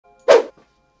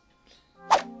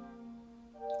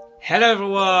Hello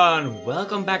everyone!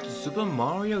 Welcome back to Super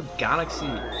Mario Galaxy.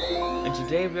 And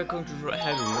today we are going to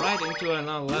head right into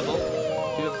another level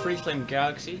to the Freezeflame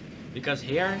Galaxy, because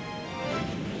here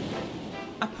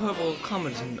a purple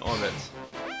comet is in orbit.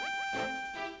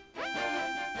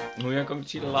 And we are going to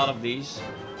see a lot of these,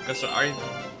 because there are,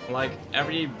 like,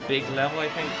 every big level I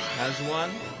think has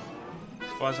one,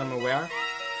 as far as I'm aware.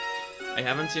 I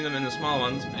haven't seen them in the small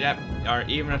ones, but yeah, they are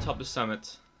even atop the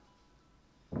summit.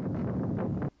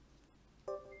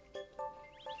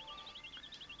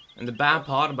 And the bad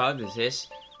part about this is,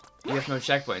 you have no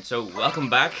checkpoint, so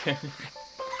welcome back.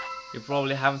 You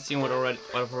probably haven't seen what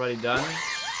I've already done.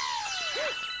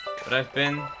 But I've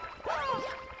been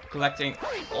collecting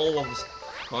all of the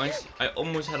coins. I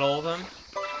almost had all of them.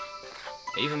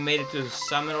 I even made it to the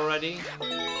summit already.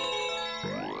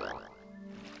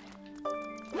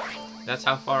 That's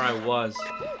how far I was.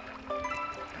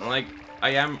 Like, I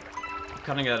am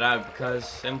cutting it out because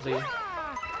simply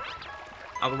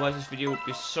otherwise this video would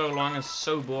be so long and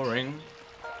so boring.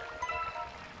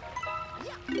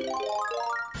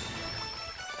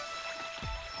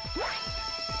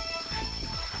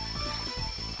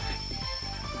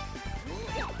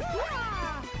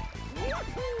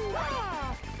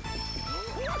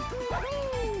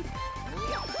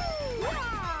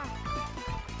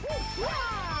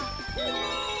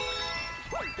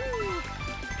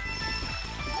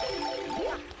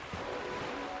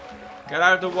 Get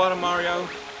out of the water, Mario!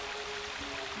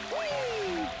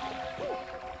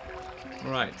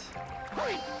 Right.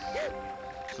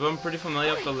 So I'm pretty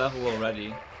familiar with the level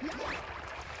already.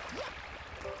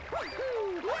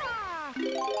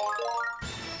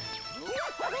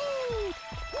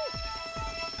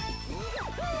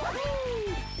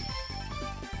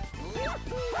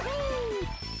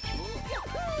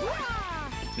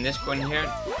 And this coin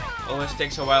here always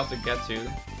takes a while to get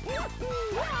to.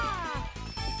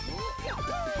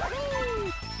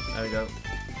 There we go.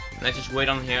 And I just wait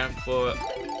on here for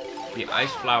the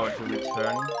ice flower to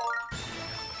return.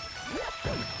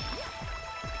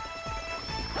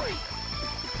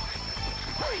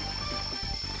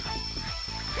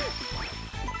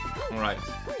 Alright.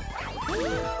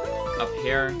 Up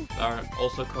here are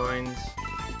also coins.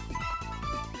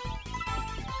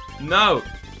 No!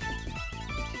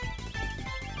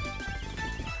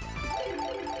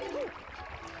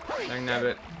 Dang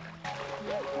nabbit.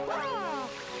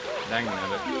 Dang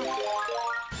nabbit.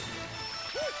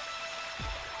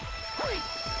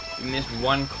 You missed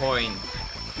one coin.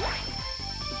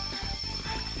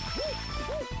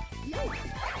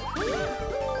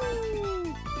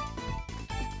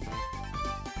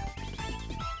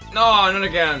 No, not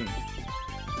again.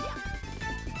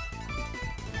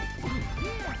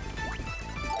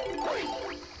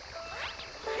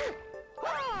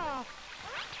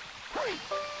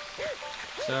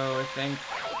 So I think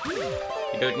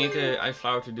you don't need the ice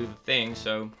flower to do the thing,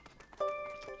 so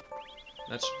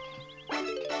let's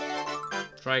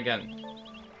try again.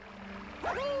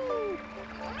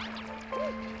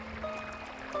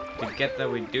 To get there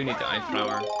we do need the ice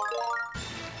flower.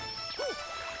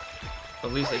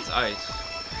 At least it's ice.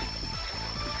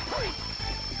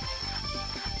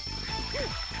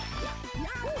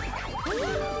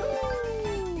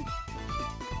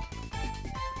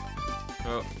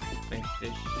 Oh, I think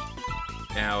this.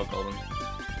 Yeah, I'll call them.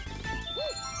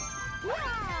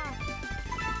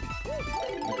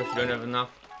 Because you don't have enough,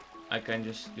 I can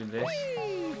just do this.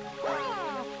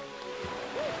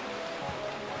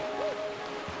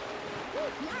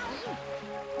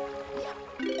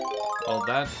 All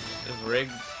that is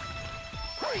rigged.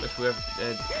 But we have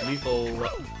lethal.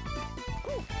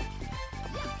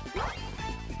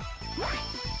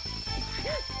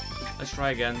 Let's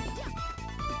try again.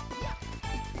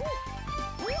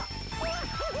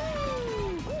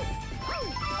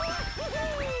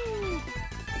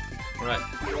 Alright.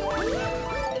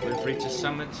 We've reached the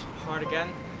summit part again.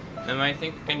 And I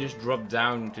think we can just drop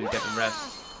down to get the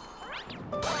rest.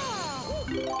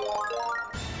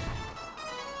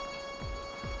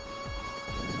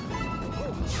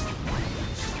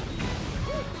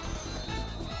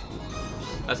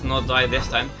 Let's not die this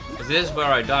time, because this is where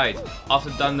I died,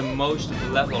 after done the most of the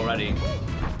level already.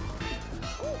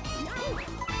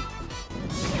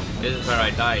 This is where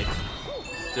I died.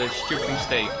 To a stupid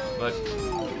mistake, but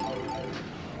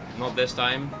not this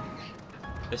time.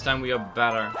 This time we are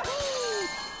better.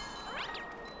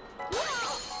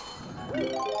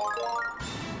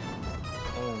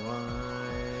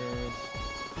 Alright.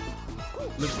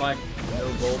 Looks like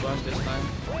no gold rush this time.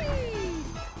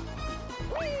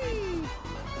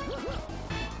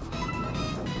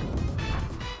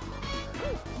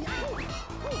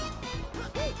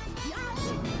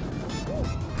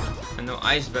 And no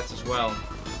ice bats as well.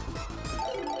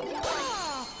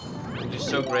 Which is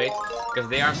so great, because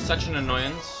they are such an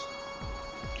annoyance.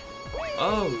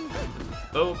 Oh!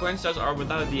 Oh, coin stars are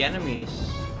without the enemies.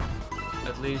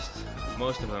 At least,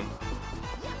 most of them.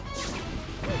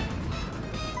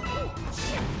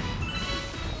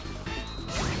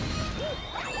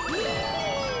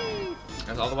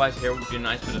 Because otherwise here would be an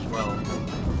ice bit as well.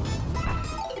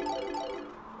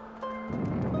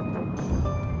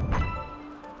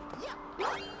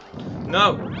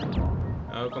 No!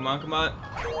 Oh, come on, come on.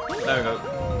 There we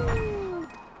go.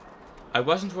 I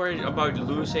wasn't worried about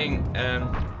losing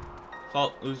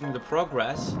losing the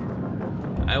progress.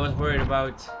 I was worried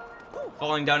about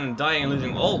falling down and dying and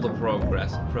losing all the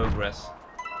progress. So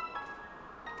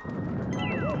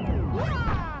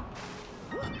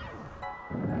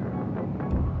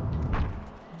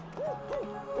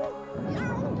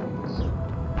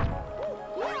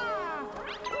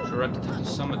we're at the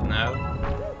summit now.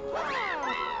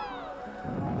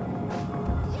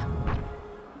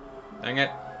 Dang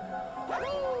it.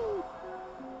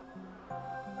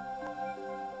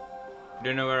 Do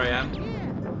you know where I am?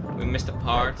 We missed a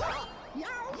part.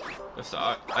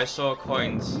 I saw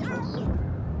coins.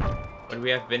 But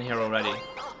we have been here already.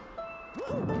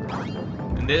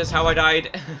 And this is how I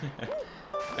died.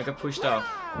 I got pushed off.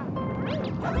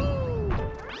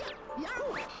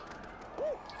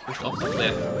 Pushed off the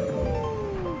cliff.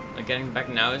 Like getting back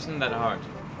now isn't that hard.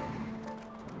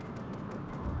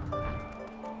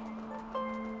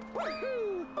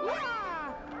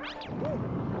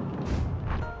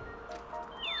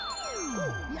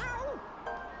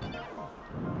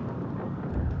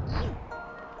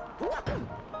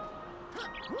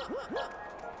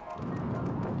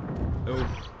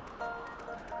 Oof.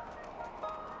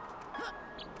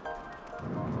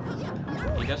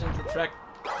 He doesn't retract.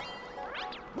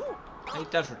 He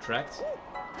does retract.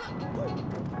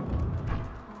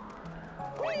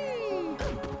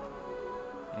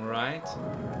 Alright.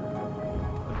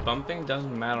 The bumping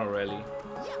doesn't matter really.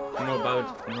 It's more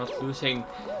about not losing,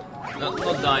 not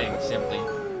dying simply.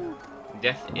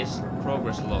 Death is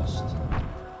progress lost.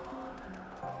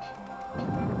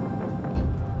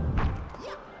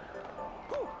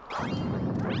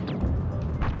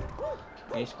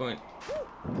 He's going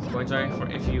sorry for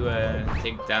if you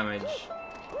take damage.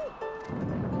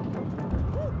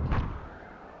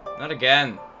 Not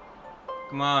again.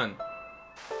 Come on.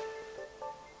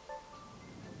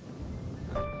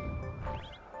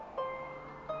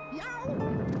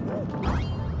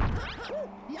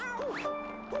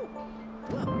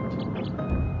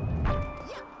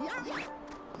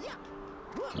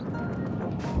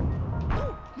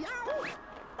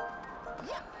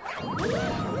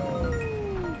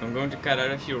 I'm going to cut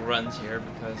out a few runs here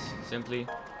because simply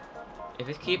if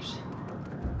it keeps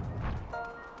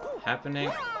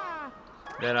happening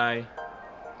that I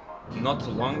not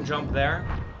long jump there,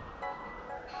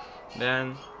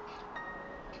 then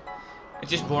it's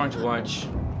just boring to watch,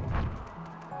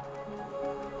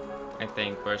 I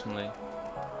think, personally.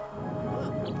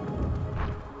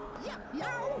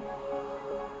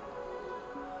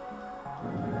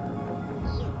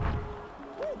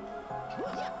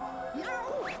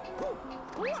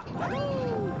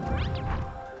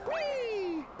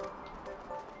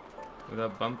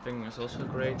 Without bumping is also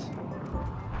great.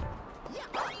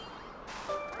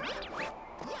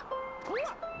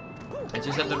 It's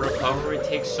just that the recovery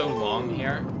takes so long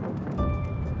here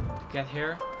to get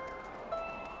here.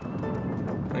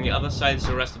 On the other side is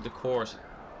the rest of the course.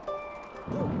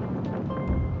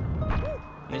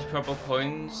 And these purple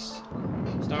coins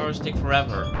stars take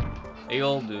forever. They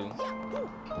all do.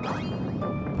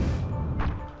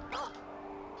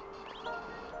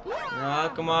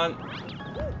 Ah, come on.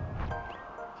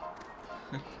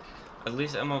 At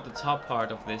least I'm on the top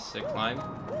part of this climb.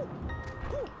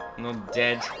 I'm not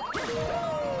dead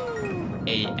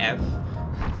AF.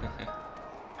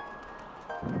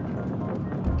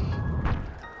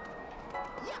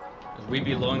 We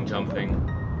be long jumping.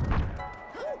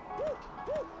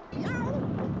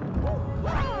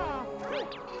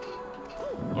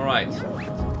 Alright.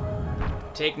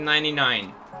 Take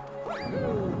 99.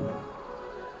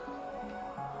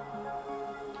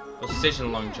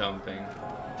 Precision long jumping.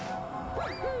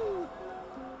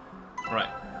 Right.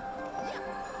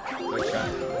 Good shot.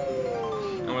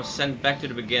 I was sent back to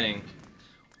the beginning.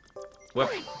 Well,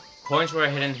 coins were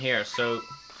hidden here, so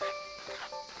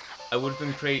I would have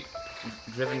been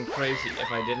driven crazy if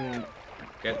I didn't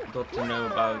got to know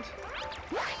about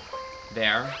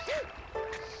there.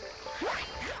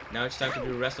 Now it's time to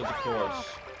do the rest of the course.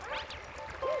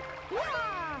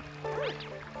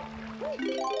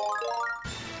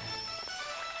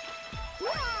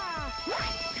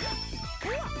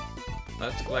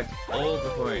 Let's collect all the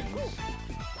coins.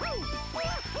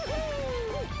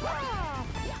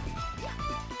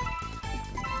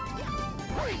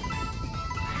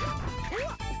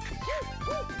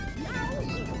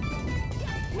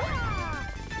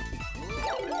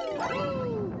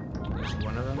 There's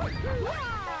one of them.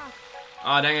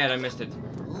 Oh, dang it, I missed it.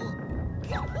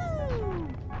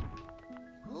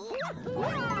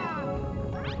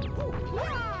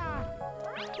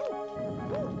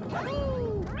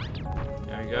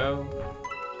 There we go.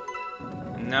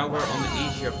 And now we're on the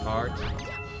easier part.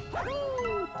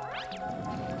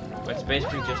 But it's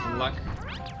basically just luck.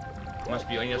 Must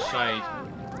be on your side.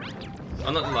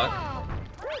 Oh, not luck.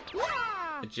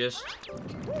 It's just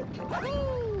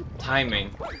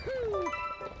timing.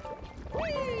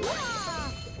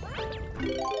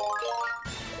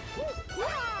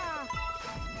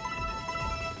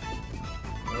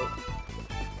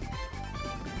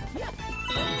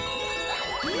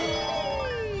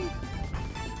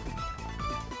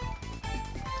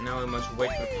 Now we must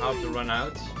wait for the power to run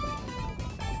out.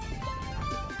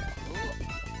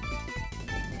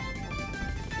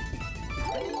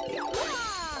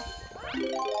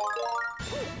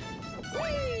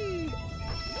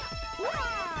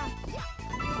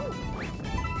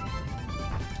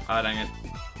 Ah, dang it.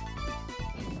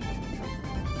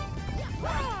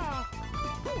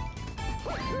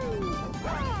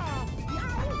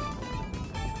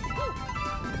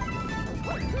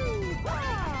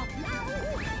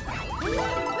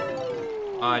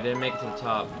 Oh, I didn't make it to the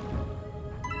top.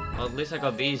 Well, at least I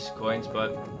got these coins,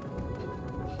 but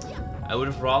I would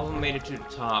have rather made it to the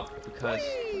top because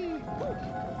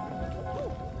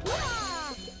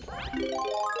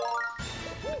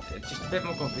it's just a bit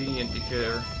more convenient if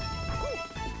you're...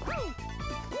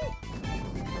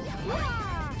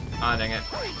 Ah, dang it.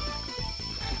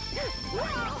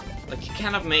 Like, you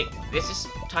cannot make... This is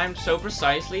timed so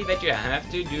precisely that you have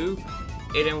to do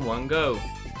it in one go.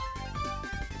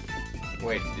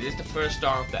 Wait, this is the first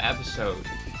star of the episode.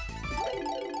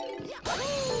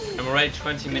 I'm already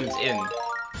 20 minutes in.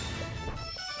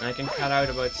 And I can cut out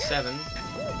about 7.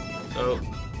 So...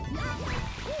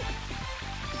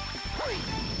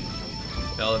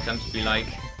 Well, it comes to be like...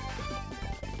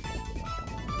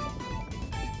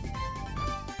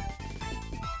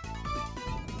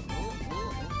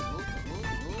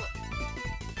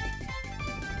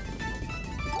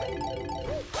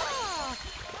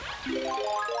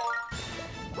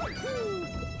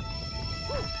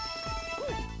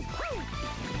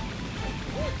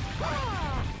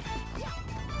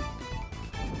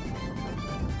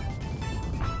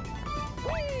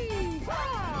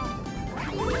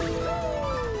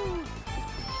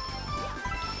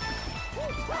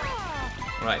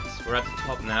 Right, we're at the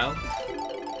top now.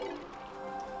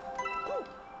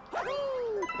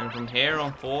 And from here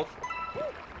on forth,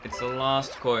 it's the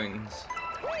last coins.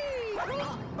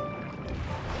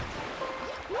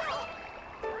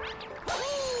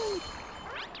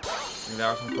 And there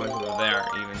are some coins over there,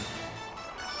 even.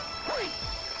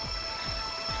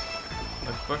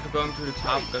 But first we're going to the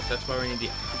top, because that's where we need the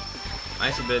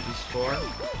ice abilities for.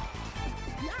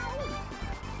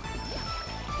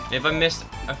 And if I missed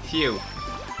a few,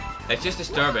 that's just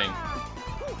disturbing.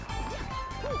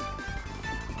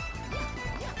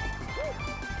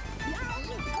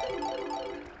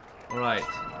 Right.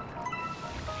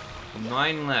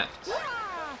 9 left.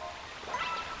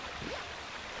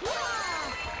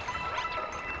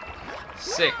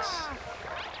 6.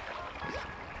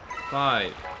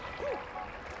 5.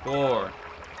 4.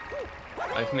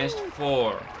 I've missed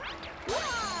 4.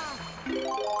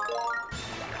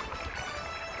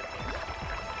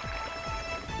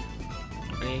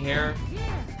 Any here?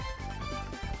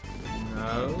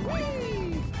 No.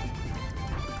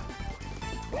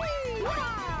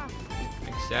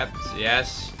 Except,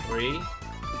 yes, 3.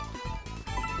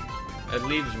 That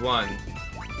leaves 1.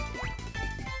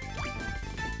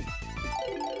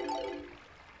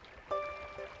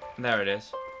 There it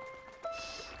is.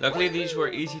 Luckily these were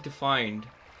easy to find.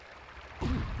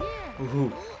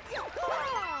 Woohoo.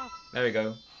 There we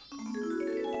go.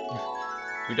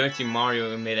 We don't see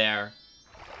Mario in midair.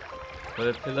 But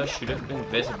the pillar should have been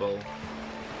visible.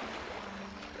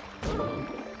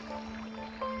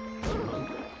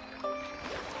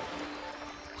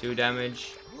 Two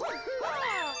damage.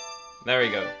 There we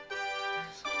go.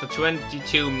 For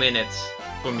 22 minutes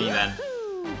for me then.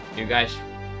 You guys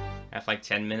have like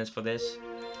 10 minutes for this.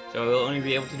 So we'll only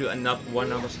be able to do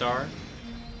one other star.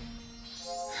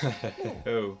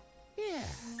 Oh.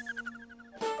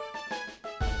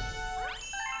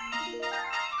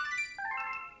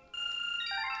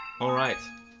 Alright.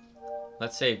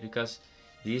 Let's save, because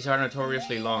these are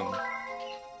notoriously long.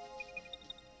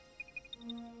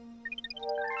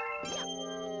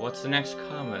 What's the next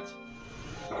comet?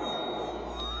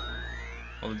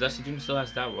 Well, the Dusty Doom still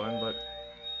has that one, but...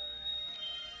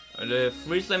 the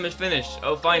Freezeflame is finished!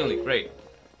 Oh, finally! Great!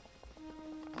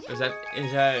 Because that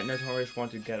is a notorious one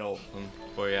to get all of them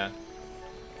for, yeah.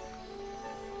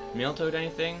 Mealtoad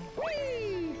anything?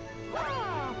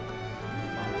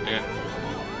 Yeah.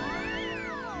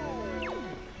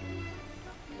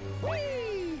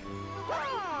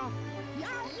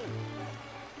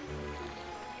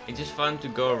 It's just fun to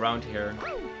go around here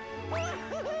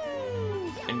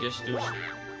and just do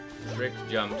trick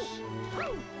jumps.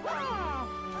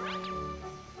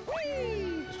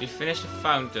 Because we finished the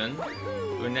fountain,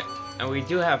 and we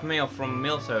do have mail from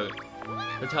Mealtoad.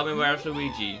 So tell me, where's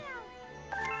Luigi?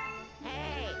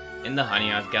 In the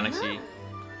Honeyhive Galaxy.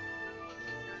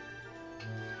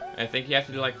 I think you have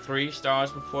to do like 3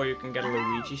 stars before you can get a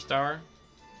Luigi star.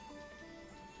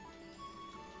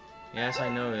 Yes, I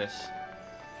know this.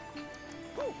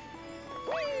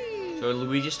 So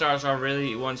Luigi stars are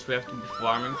really ones we have to be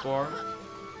farming for.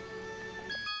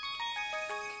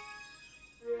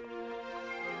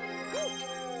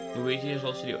 Luigi is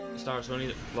also the stars, only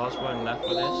the last one left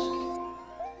for this.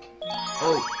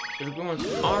 Oh, the green ones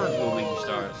aren't Luigi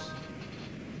stars.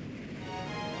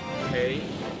 Okay.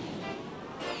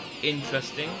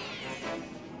 Interesting.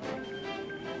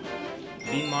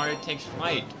 The Mario takes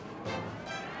flight.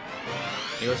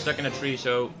 He was stuck in a tree,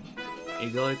 so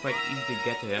it's really quite easy to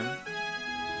get to him.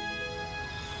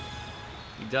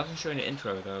 He doesn't show in the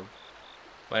intro though,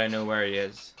 but I know where he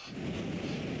is.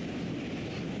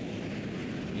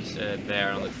 He's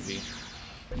there on the tree.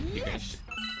 You can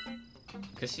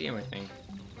see him, I think.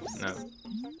 No.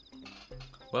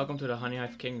 Welcome to the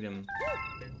Honeyhive Kingdom.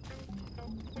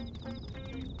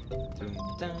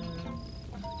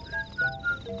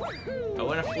 I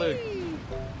want a flute,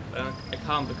 but I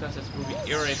can't because it's will be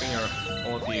irritating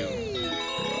all of you.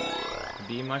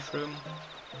 Bee mushroom.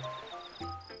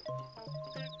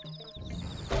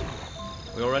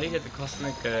 We already did the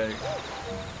cosmic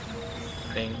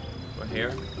thing. We're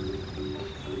here.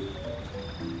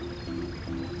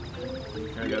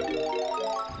 There we go.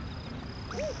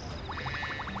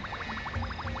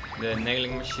 The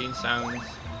nailing machine sounds.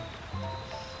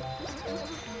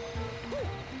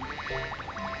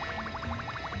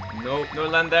 No, no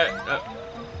land there.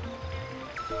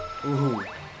 Ooh,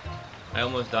 I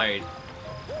almost died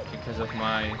because of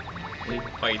my leap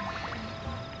fight.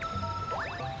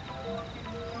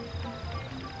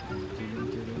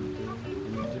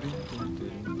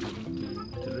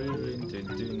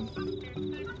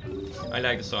 I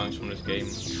like the songs from this game.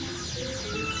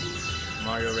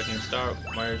 Mario written star,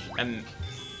 Mario's M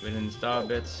written star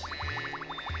bits.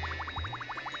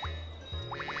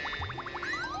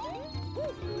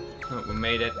 Oh, we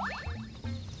made it.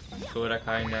 Sorta,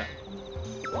 kinda.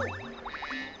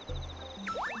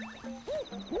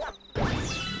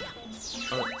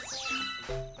 Oh.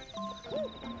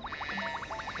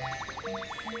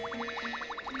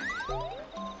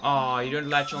 Oh, you don't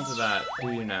latch onto that,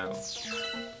 do you now?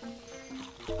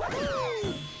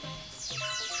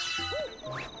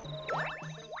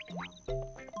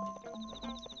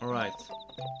 Alright.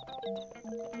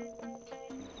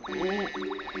 Ooh,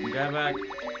 get back.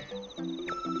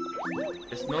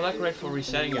 It's not that great for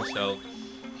resetting yourself,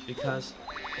 because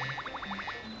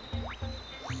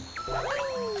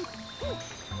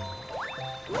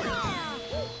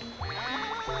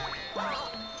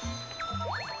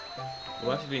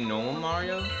will have to be normal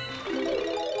Mario?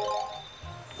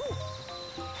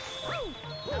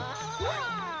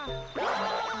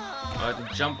 I have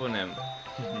to jump on him.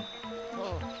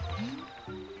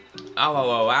 Ow, ow,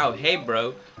 ow, ow. Hey,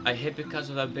 bro. I hit because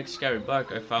of that big scary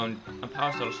bug. I found a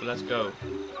power source, so let's go.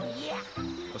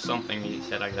 Or something, he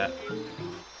said like that.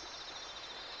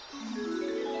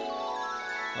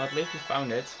 Well, at least we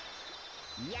found it.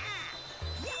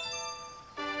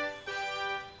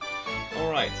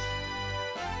 Alright.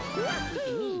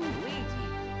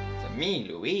 It's me,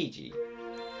 Luigi.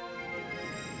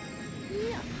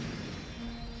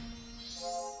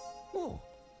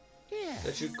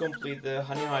 That should complete the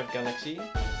Honeyhive Galaxy.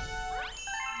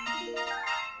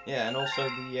 Yeah, and also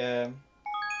the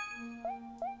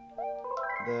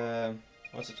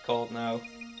what's it called now?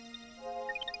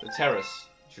 The terrace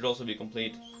should also be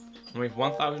complete. And we have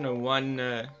 1001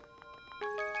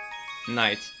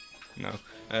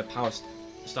 power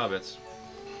star bits.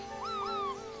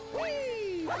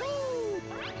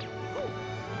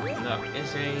 No,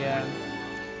 it's a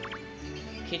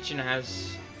kitchen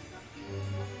has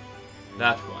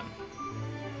that one.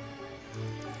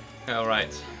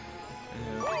 Alright.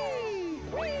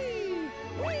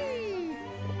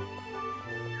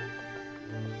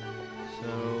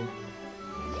 So,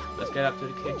 let's get up to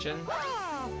the kitchen.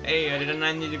 Hey, I did a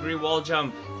 90-degree wall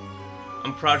jump.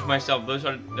 I'm proud of myself. Those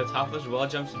are the toughest wall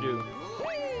jumps to do.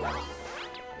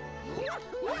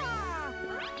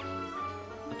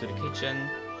 Up to the kitchen.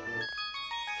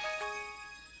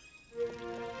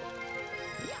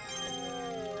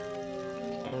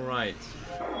 Alright.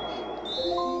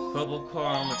 Purple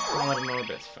comet in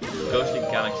orbit. Ghostly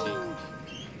Galaxy.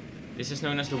 This is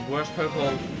known as the worst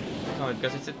purple comet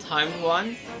because it's a timed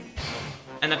one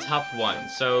and a tough one.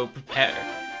 So prepare.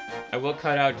 I will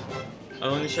cut out.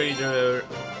 I'll only show you the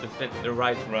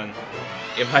right run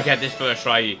if I get this first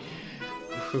try.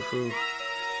 Purple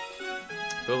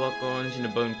coins in the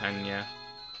bone pan, yeah.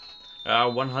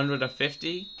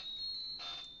 150.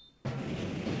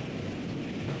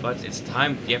 But it's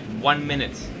timed. You have 1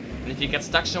 minute. And if you get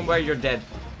stuck somewhere, you're dead.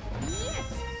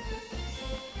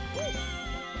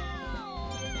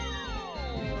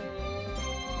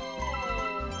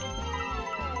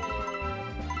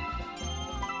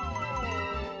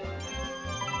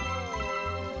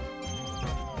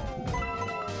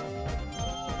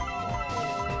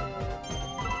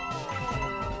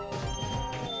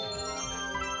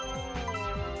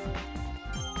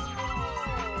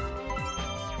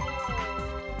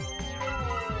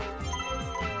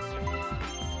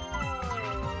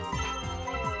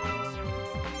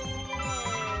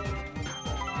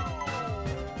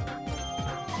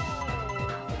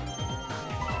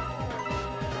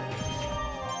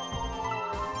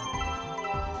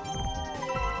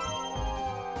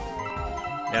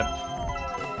 Yep.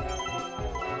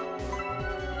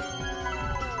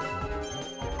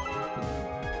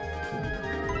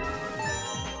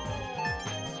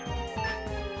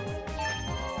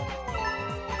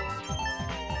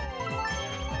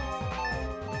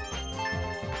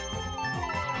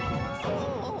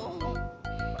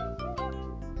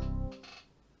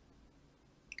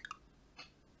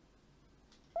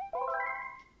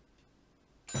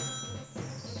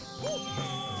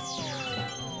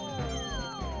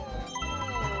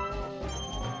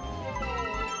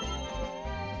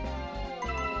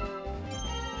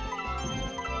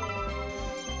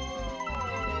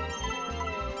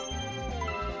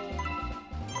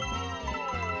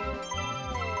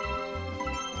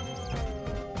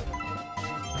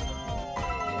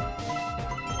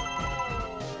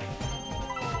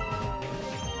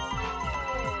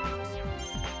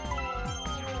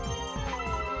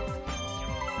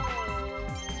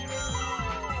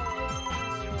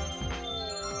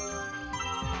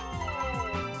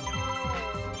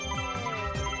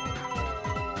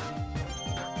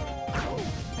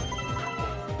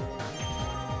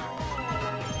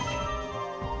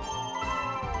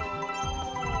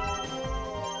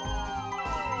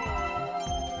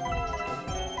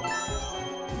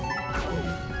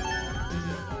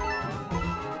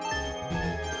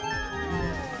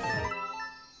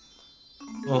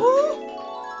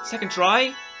 Oh, second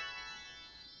try.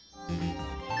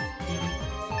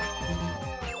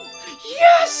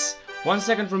 Yes! 1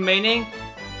 second remaining.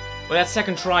 Well, that's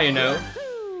second try, you know.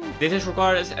 This is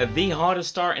regarded as the hardest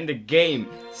star in the game.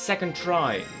 Second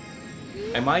try.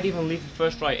 I might even leave the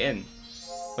first try in.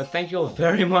 But thank you all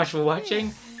very much for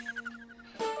watching.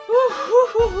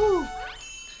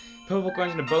 Purple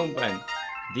coins in the bone pen.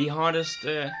 The hardest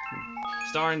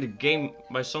star in the game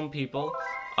by some people.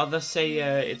 Others say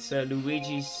it's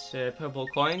Luigi's purple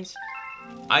coins.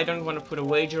 I don't want to put a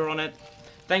wager on it.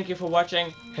 Thank you for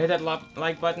watching. Hit that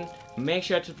like button. Make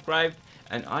sure to subscribe.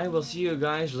 And I will see you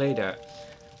guys later.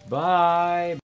 Bye.